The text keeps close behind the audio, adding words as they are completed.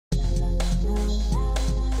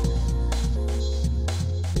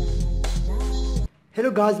Hello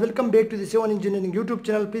guys, welcome back to the Civil Engineering YouTube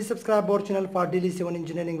channel. Please subscribe our channel for daily civil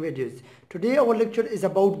engineering videos. Today our lecture is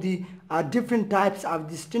about the different types of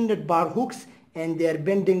the standard bar hooks and their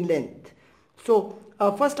bending length. So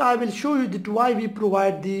first I will show you that why we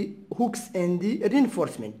provide the hooks and the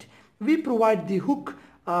reinforcement. We provide the hook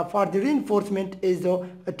for the reinforcement is to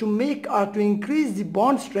increase the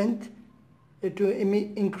bond strength,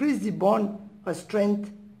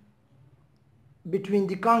 between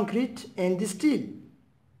the concrete and the steel.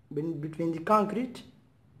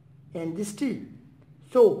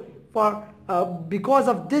 So because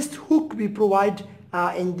of this hook we provide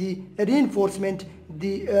in the reinforcement,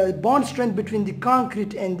 the bond strength between the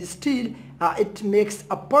concrete and the steel, it makes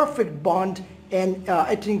a perfect bond, and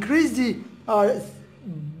it increases the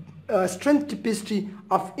strength capacity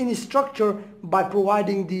of any structure by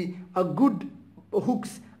providing the good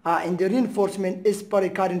hooks in the reinforcement is per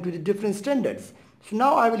according to the different standards. So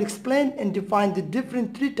now I will explain and define the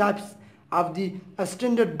different three types of the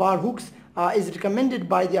standard bar hooks is recommended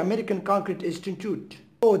by the American Concrete Institute.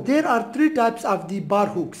 So there are three types of the bar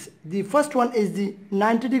hooks. The first one is the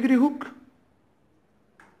 90-degree hook.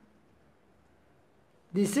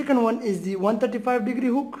 The second one is the 135-degree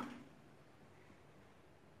hook.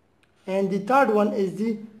 And the third one is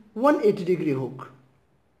the 180-degree hook.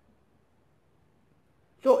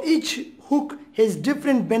 So each hook has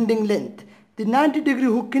different bending length. The 90-degree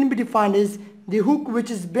hook can be defined as the hook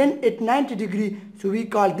which is bent at 90 degree. So we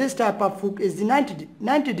call this type of hook is the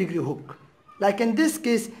 90-degree hook. Like in this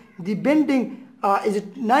case, the bending is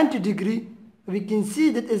at 90 degree. We can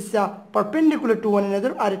see that it's perpendicular to one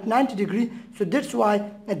another or at 90 degree. So that's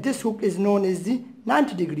why this hook is known as the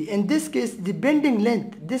 90 degree. In this case, the bending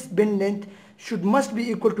length, this bend length must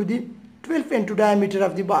be equal to the 12 into diameter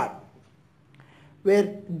of the bar, where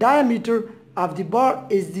diameter of the bar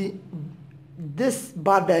is this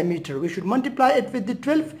bar diameter. We should multiply it with the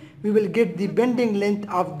 12. We will get the bending length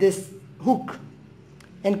of this hook.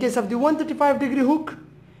 In case of the 135-degree hook,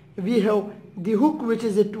 we have the hook which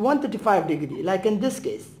is at 135 degree, like in this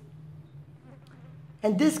case.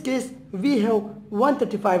 In this case, we have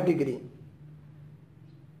 135 degree.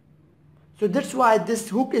 So that's why this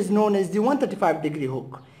hook is known as the 135-degree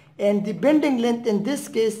hook. And the bending length in this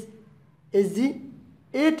case is the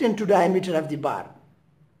 8 into diameter of the bar,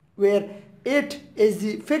 where 8 is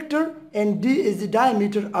the factor and D is the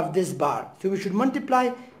diameter of this bar. So we should multiply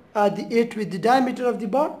the 8 with the diameter of the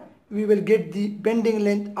bar. We will get the bending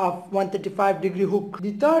length of 135-degree hook.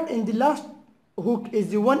 The third and the last hook is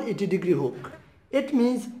the 180-degree hook. It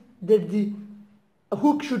means that the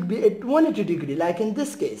hook should be at 180 degree, like in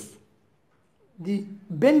this case. The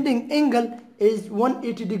bending angle is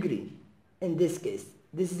 180 degree in this case.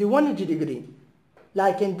 This is the 180 degree.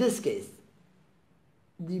 Like in this case,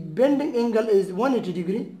 the bending angle is 180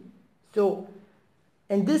 degree. So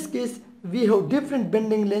in this case, we have different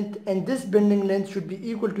bending length, and this bending length should be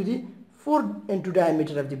equal to the 4 into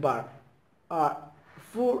diameter of the bar,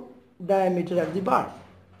 4 diameter of the bar.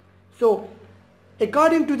 So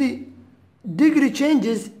according to the degree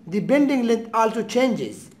changes, the bending length also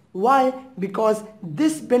changes. Why? Because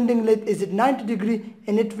this bending length is at 90 degree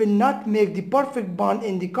and it will not make the perfect bond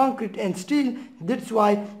in the concrete and steel. That's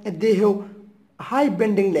why they have high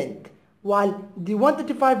bending length. While the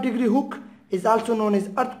 135-degree hook is also known as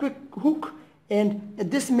earthquake hook, and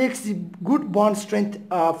this makes the good bond strength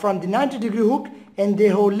from the 90-degree hook, and they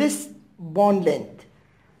have less bond length.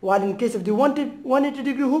 While in case of the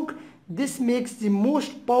 180-degree hook, this makes the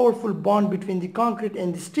most powerful bond between the concrete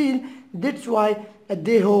and the steel. That's why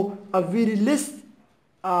they have a very less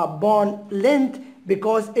bond length,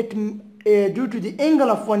 because it due to the angle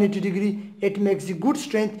of 180 degree, it makes the good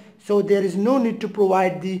strength. So there is no need to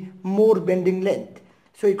provide the more bending length.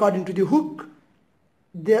 So according to the hook,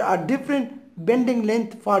 there are different bending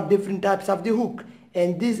length for different types of the hook,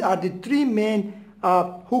 and these are the three main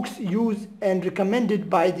hooks used and recommended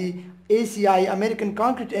by the ACI, American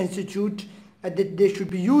Concrete Institute, that they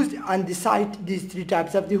should be used on the site, these three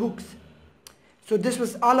types of the hooks. So this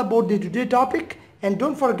was all about the today topic, and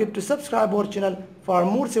don't forget to subscribe our channel for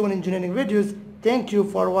more civil engineering videos. Thank you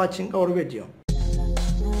for watching our video.